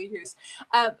barely use.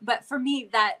 But for me,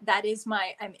 that is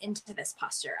I'm into this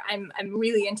posture. I'm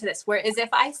really into this. Whereas if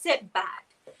I sit back,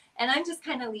 and I'm just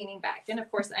kind of leaning back. And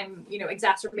of course, I'm,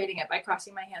 exacerbating it by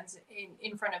crossing my hands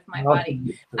in front of my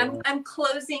body. I'm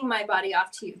closing my body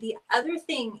off to you. The other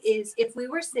thing is, if we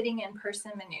were sitting in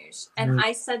person, Manoj, and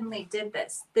I suddenly did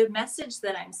this, the message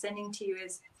that I'm sending to you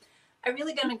is, I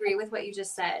really don't agree with what you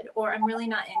just said, or I'm really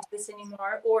not into this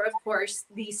anymore. Or of course,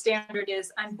 the standard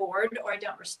is I'm bored, or I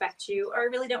don't respect you, or I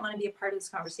really don't want to be a part of this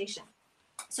conversation.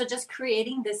 So just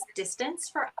creating this distance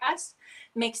for us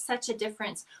makes such a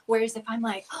difference. Whereas if I'm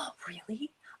like, oh,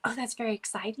 really? Oh, that's very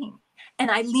exciting.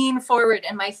 And I lean forward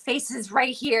and my face is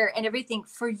right here and everything,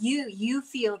 for you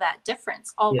feel that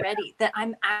difference already, that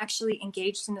I'm actually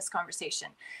engaged in this conversation.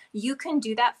 You can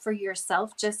do that for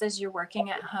yourself just as you're working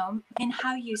at home in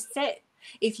how you sit.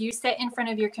 If you sit in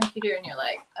front of your computer and you're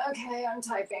like, okay, I'm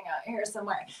typing out here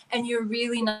somewhere, and you're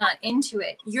really not into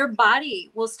it, your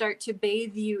body will start to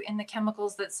bathe you in the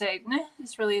chemicals that say, nah,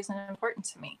 this really isn't important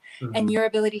to me. Mm-hmm. And your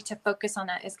ability to focus on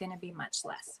that is going to be much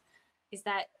less. Is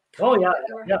that? Oh, yeah.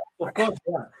 Of course.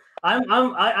 Yeah.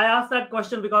 I asked that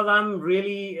question because I'm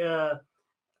really,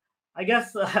 I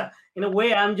guess, in a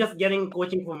way, I'm just getting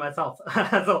coaching for myself.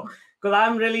 So, because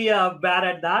I'm really bad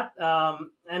at that.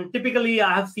 And typically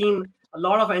I have seen a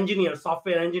lot of engineers,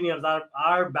 software engineers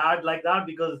are bad like that,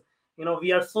 because,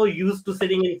 we are so used to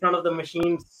sitting in front of the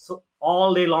machines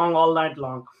all day long, all night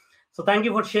long. So thank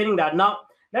you for sharing that. Now,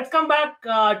 let's come back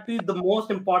to the most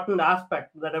important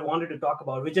aspect that I wanted to talk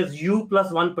about, which is U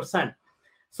plus 1%.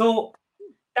 So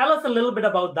tell us a little bit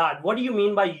about that. What do you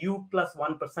mean by U plus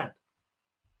 1%?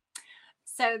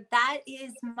 So that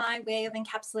is my way of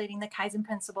encapsulating the Kaizen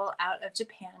principle out of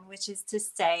Japan, which is to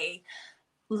say,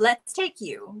 let's take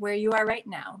you where you are right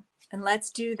now, and let's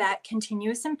do that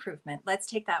continuous improvement. Let's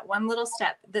take that one little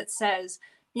step that says,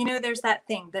 there's that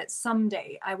thing that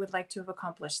someday I would like to have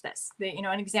accomplished this.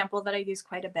 An example that I use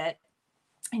quite a bit,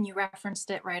 and you referenced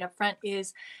it right up front,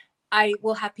 is I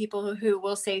will have people who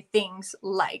will say things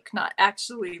like, not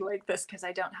actually like this because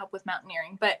I don't help with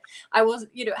mountaineering, but I will,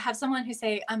 have someone who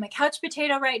say, I'm a couch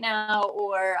potato right now,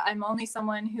 or I'm only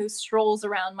someone who strolls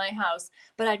around my house,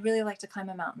 but I'd really like to climb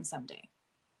a mountain someday.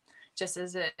 Just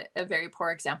as a very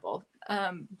poor example.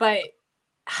 But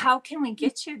how can we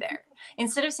get you there?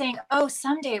 Instead of saying, oh,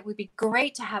 someday it would be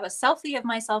great to have a selfie of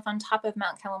myself on top of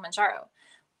Mount Kilimanjaro.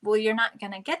 Well, you're not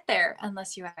going to get there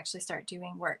unless you actually start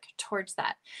doing work towards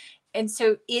that. And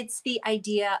so it's the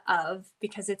idea of,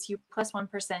 because it's U plus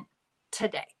 1%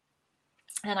 today.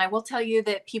 And I will tell you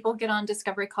that people get on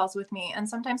discovery calls with me, and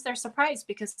sometimes they're surprised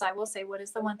because I will say, what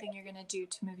is the one thing you're going to do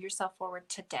to move yourself forward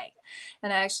today?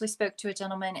 And I actually spoke to a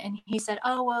gentleman and he said,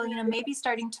 oh, well, maybe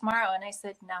starting tomorrow. And I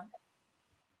said, no.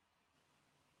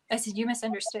 I said, you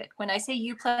misunderstood. When I say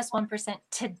U plus 1%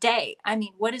 today, I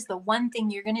mean, what is the one thing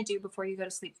you're going to do before you go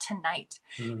to sleep tonight?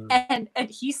 Mm-hmm.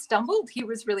 And he stumbled. He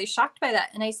was really shocked by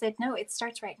that. And I said, no, it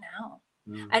starts right now.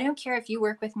 I don't care if you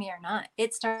work with me or not.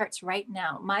 It starts right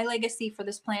now. My legacy for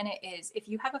this planet is, if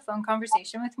you have a phone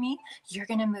conversation with me, you're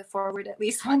going to move forward at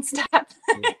least one step.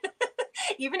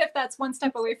 Even if that's one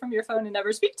step away from your phone and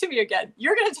never speak to me again,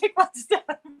 you're going to take one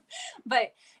step.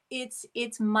 But it's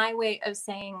my way of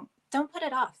saying, don't put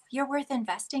it off. You're worth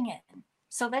investing in.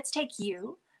 So let's take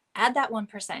you, add that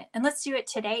 1%, and let's do it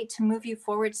today to move you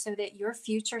forward so that your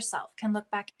future self can look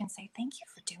back and say, thank you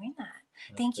for doing that.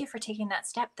 Thank you for taking that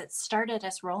step that started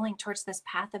us rolling towards this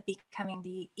path of becoming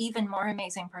the even more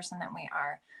amazing person that we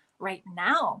are right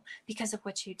now because of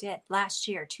what you did last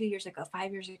year, 2 years ago,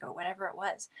 5 years ago, whatever it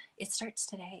was. It starts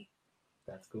today.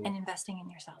 That's cool. And investing in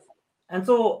yourself. And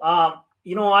so,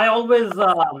 I always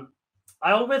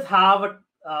I always have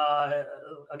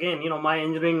again, my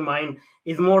engineering mind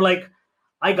is more like,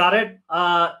 I got it.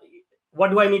 What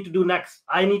do I need to do next?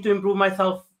 I need to improve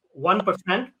myself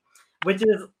 1%, which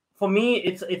is, for me,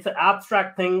 it's an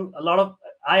abstract thing. A lot of,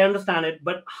 I understand it,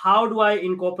 but how do I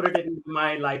incorporate it into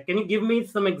my life? Can you give me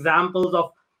some examples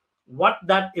of what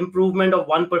that improvement of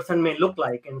 1% may look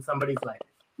like in somebody's life?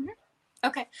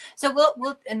 Okay, so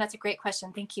we'll and that's a great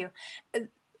question. Thank you.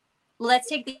 Let's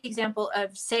take the example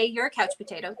of, say you're a couch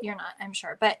potato. You're not, I'm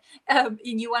sure, but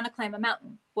you want to climb a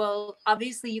mountain. Well,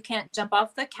 obviously you can't jump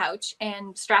off the couch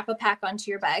and strap a pack onto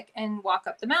your back and walk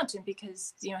up the mountain,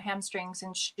 because, hamstrings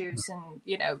and shoes and,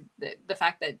 the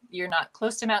fact that you're not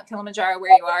close to Mount Kilimanjaro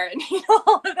where you are, and,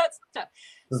 all of that stuff.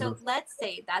 Mm-hmm. So let's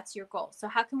say that's your goal. So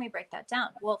how can we break that down?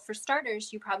 Well, for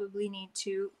starters, you probably need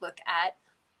to look at,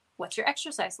 what's your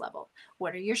exercise level?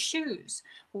 What are your shoes?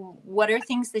 What are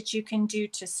things that you can do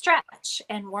to stretch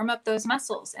and warm up those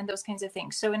muscles and those kinds of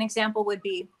things? So an example would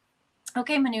be,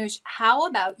 okay, Manoj, how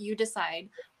about you decide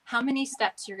how many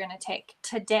steps you're going to take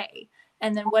today?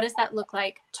 And then what does that look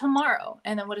like tomorrow?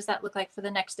 And then what does that look like for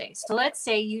the next day? So let's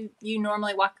say you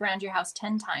normally walk around your house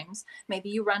 10 times. Maybe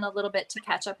you run a little bit to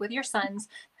catch up with your sons,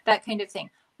 that kind of thing.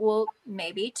 Well,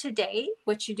 maybe today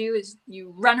what you do is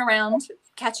you run around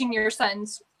catching your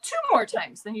sons 2 more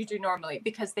times than you do normally,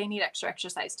 because they need extra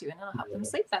exercise too, and it'll help them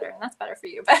sleep better, and that's better for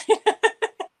you. But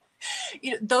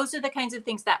those are the kinds of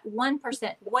things, that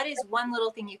 1%. What is one little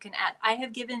thing you can add? I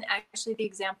have given actually the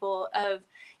example of,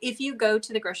 if you go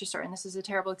to the grocery store, and this is a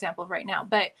terrible example right now,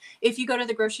 but if you go to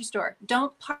the grocery store,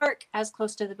 don't park as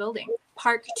close to the building.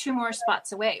 Park 2 more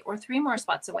spots away or 3 more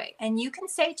spots away. And you can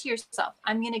say to yourself,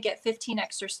 I'm going to get 15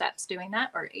 extra steps doing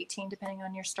that, or 18, depending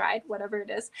on your stride, whatever it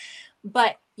is.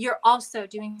 But you're also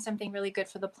doing something really good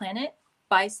for the planet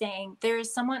by saying, there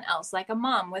is someone else, like a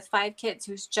mom with 5 kids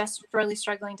who's just really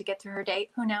struggling to get through her day,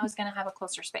 who now is going to have a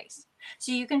closer space.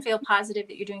 So you can feel positive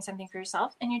that you're doing something for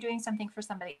yourself and you're doing something for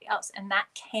somebody else. And that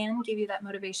can give you that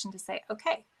motivation to say,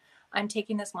 okay, I'm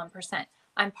taking this 1%.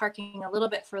 I'm parking a little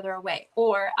bit further away.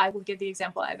 Or I will give the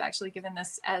example, I've actually given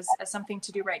this as something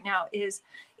to do right now, is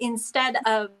instead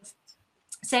of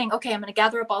saying, okay, I'm going to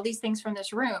gather up all these things from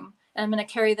this room and I'm going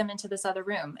to carry them into this other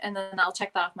room, and then I'll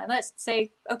check that off my list.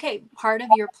 Say, okay, part of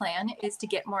your plan is to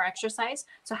get more exercise.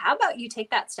 So how about you take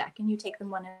that stack and you take them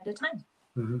one at a time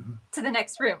to the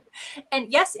next room? And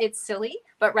yes, it's silly,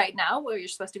 but right now where you're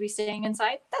supposed to be staying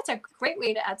inside, that's a great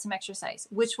way to add some exercise,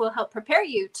 which will help prepare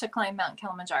you to climb Mount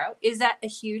Kilimanjaro. Is that a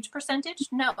huge percentage?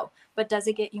 No. But does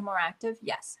it get you more active?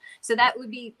 Yes. So that would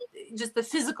be just the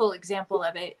physical example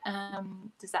of it.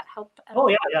 Does that help? Oh,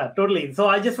 yeah, totally. So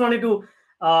I just wanted to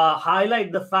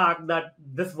highlight the fact that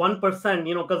this 1%,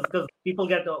 because people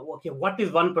get, okay, what is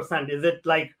 1%? Is it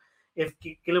like, if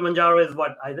Kilimanjaro is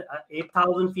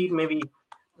 8,000 feet, maybe,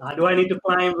 do I need to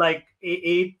climb like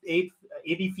 80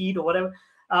 feet or whatever?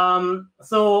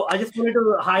 So I just wanted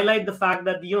to highlight the fact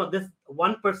that, this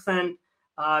 1%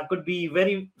 could be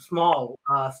very small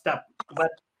step.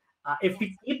 But if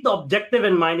we keep the objective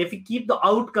in mind, if we keep the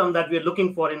outcome that we're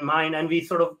looking for in mind, and we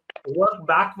sort of work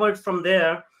backwards from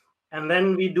there, and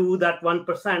then we do that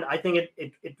 1%, I think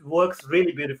it works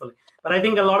really beautifully. But I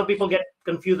think a lot of people get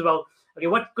confused about, okay,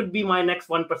 what could be my next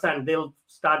 1%? They'll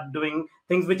start doing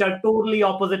things which are totally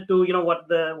opposite to,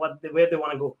 where they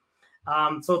want to go.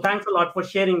 So thanks a lot for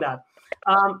sharing that.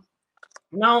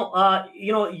 Now,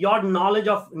 your knowledge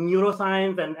of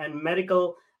neuroscience and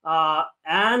medical,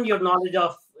 and your knowledge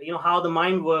of, how the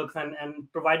mind works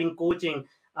and providing coaching,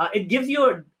 it gives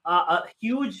you a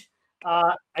huge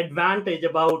advantage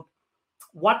about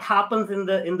what happens in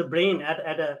the brain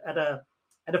at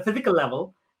a physical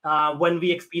level when we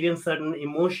experience certain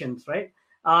emotions, right?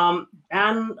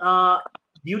 And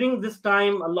during this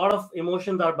time, a lot of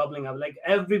emotions are bubbling up. Like,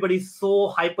 everybody's so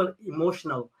hyper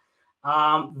emotional.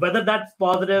 Whether that's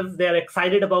positive, they're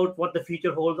excited about what the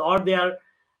future holds, or they are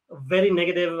very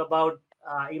negative about,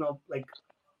 I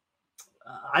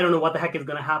don't know what the heck is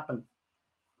going to happen.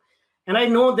 And I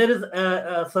know there is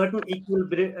a certain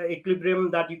equilibrium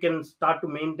that you can start to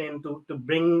maintain to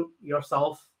bring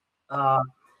yourself,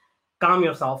 calm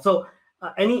yourself. So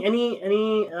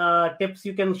any tips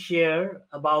you can share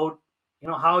about,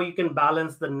 how you can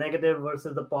balance the negative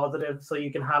versus the positive, so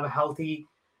you can have a healthy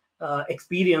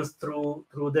experience through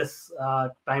this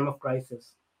time of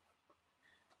crisis?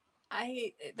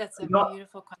 That's a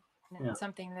beautiful question. Yeah.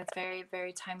 Something that's very,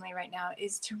 very timely right now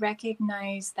is to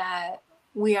recognize that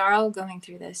we are all going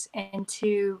through this, and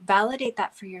to validate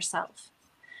that for yourself.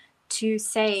 To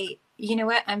say, you know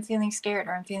what, I'm feeling scared,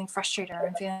 or I'm feeling frustrated, or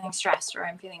I'm feeling stressed, or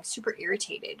I'm feeling super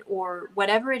irritated, or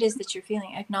whatever it is that you're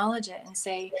feeling, acknowledge it and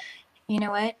say, you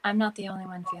know what? I'm not the only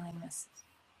one feeling this.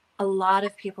 A lot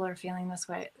of people are feeling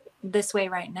this way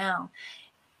right now.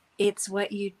 It's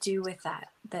what you do with that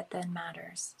then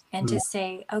matters. And to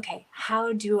say, okay,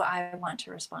 how do I want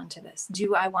to respond to this?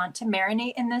 Do I want to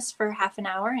marinate in this for half an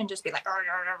hour and just be like,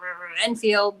 and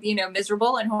feel,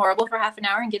 miserable and horrible for half an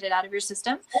hour and get it out of your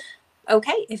system?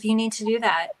 Okay, if you need to do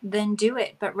that, then do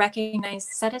it, but recognize,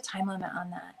 set a time limit on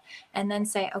that, and then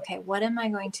say, okay, what am I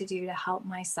going to do to help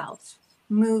myself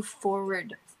move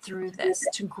forward through this?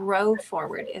 To grow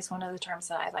forward is one of the terms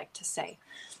that I like to say.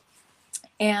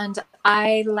 And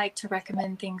I like to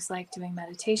recommend things like doing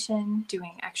meditation,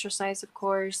 doing exercise, of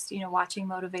course, watching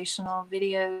motivational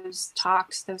videos,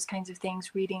 talks, those kinds of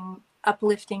things, reading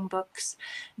uplifting books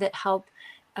that help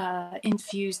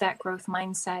infuse that growth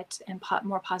mindset and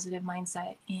more positive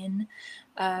mindset in.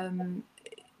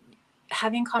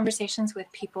 Having conversations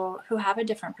with people who have a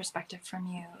different perspective from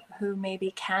you, who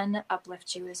maybe can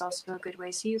uplift you, is also a good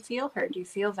way. So you feel heard, you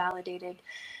feel validated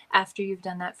after you've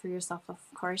done that for yourself, of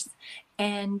course.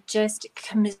 And just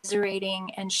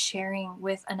commiserating and sharing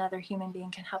with another human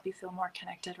being can help you feel more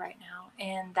connected right now.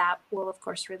 And that will, of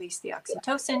course, release the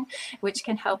oxytocin, which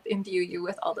can help imbue you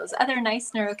with all those other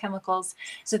nice neurochemicals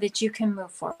so that you can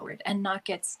move forward and not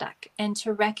get stuck. And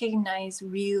to recognize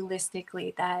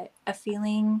realistically that a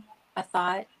feeling, a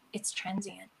thought, it's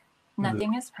transient.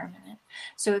 Nothing is permanent.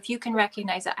 So if you can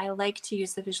recognize it, I like to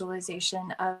use the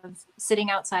visualization of sitting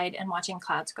outside and watching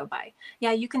clouds go by.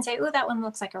 Yeah, you can say, oh, that one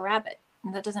looks like a rabbit.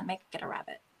 And that doesn't make it a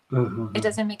rabbit. It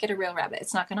doesn't make it a real rabbit.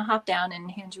 It's not going to hop down and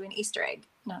hand you an Easter egg.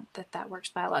 Not that that works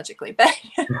biologically, but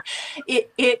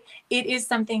it is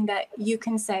something that you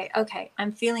can say, okay,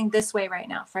 I'm feeling this way right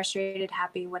now, frustrated,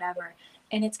 happy, whatever.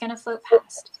 And it's going to float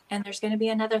past, and there's going to be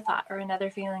another thought or another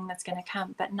feeling that's going to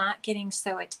come, but not getting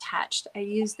so attached. I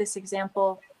used this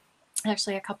example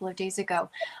actually a couple of days ago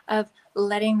of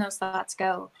letting those thoughts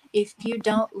go. If you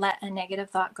don't let a negative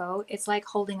thought go, it's like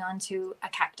holding on to a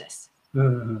cactus.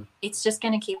 It's just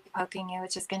going to keep poking you.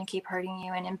 It's just going to keep hurting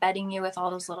you and embedding you with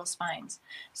all those little spines.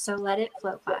 So let it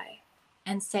float by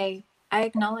and say, I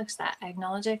acknowledge that. I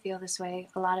acknowledge I feel this way.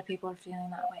 A lot of people are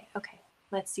feeling that way. Okay.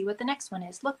 Let's see what the next one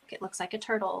is. Look, it looks like a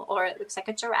turtle, or it looks like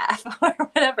a giraffe, or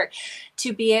whatever.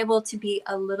 To be able to be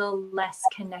a little less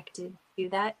connected to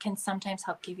that can sometimes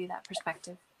help give you that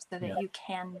perspective so that you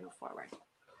can move forward.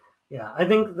 Yeah, I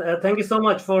think, thank you so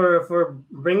much for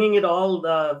bringing it all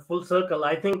full circle.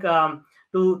 I think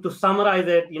to summarize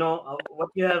it,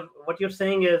 what you're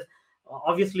saying is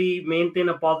obviously maintain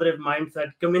a positive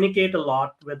mindset, communicate a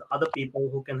lot with other people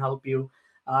who can help you,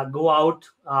 go out,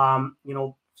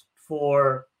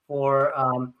 for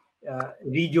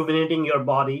rejuvenating your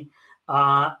body,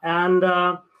 and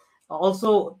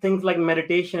also things like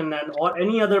meditation or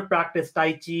any other practice,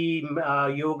 Tai Chi,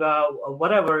 yoga,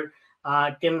 whatever,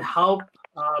 can help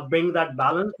bring that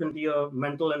balance into your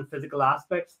mental and physical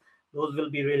aspects. Those will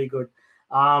be really good.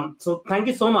 So thank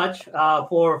you so much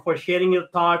for sharing your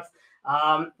thoughts.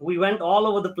 We went all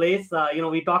over the place.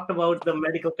 We talked about the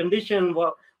medical condition,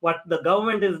 what the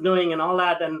government is doing and all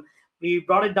that, and we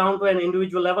brought it down to an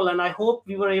individual level, and I hope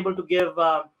we were able to give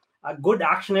a good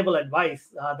actionable advice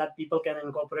that people can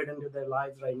incorporate into their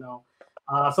lives right now.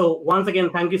 So once again,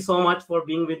 thank you so much for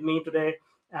being with me today,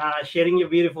 sharing your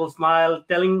beautiful smile,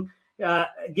 giving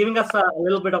us a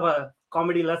little bit of a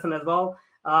comedy lesson as well.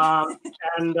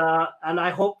 And I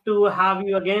hope to have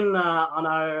you again on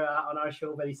our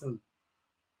show very soon.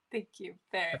 Thank you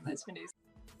very much, Manish.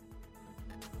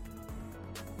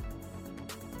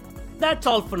 That's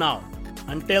all for now.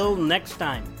 Until next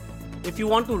time, if you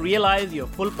want to realize your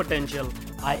full potential,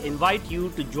 I invite you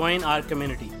to join our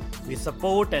community. We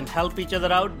support and help each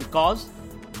other out because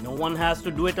no one has to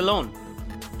do it alone.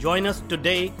 Join us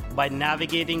today by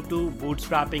navigating to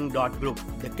bootstrapping.group.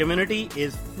 The community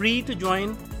is free to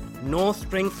join, no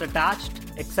strings attached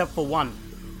except for one.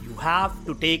 You have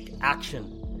to take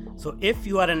action. So if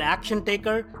you are an action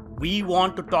taker, we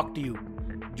want to talk to you.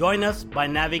 Join us by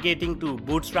navigating to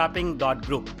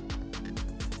bootstrapping.group.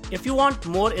 If you want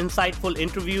more insightful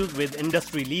interviews with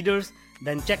industry leaders,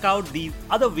 then check out these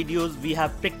other videos we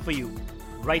have picked for you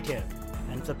right here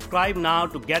and subscribe now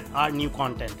to get our new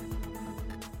content.